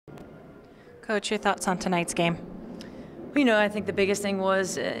Coach, your thoughts on tonight's game? I think the biggest thing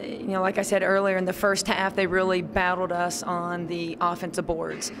was, like I said earlier, in the first half, they really battled us on the offensive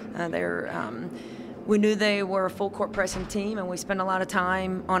boards. We knew they were a full court pressing team, and we spent a lot of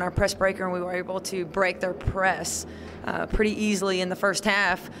time on our press breaker, and we were able to break their press pretty easily in the first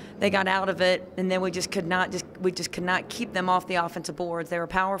half. They got out of it, and then we just could not keep them off the offensive boards. They were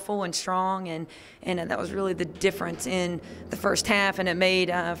powerful and strong, and that was really the difference in the first half, and it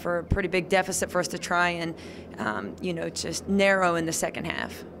made for a pretty big deficit for us to try and just narrow in the second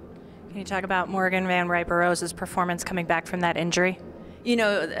half. Can you talk about Morgan Van Riper-Rose's performance coming back from that injury?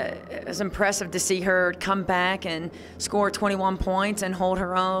 It was impressive to see her come back and score 21 points and hold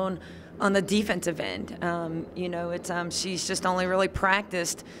her own on the defensive end. She's just only really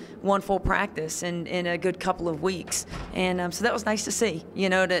practiced one full practice in a good couple of weeks. And so that was nice to see,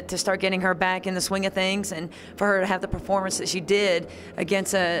 to start getting her back in the swing of things and for her to have the performance that she did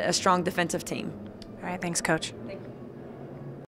against a strong defensive team. All right, thanks, Coach. Thank you.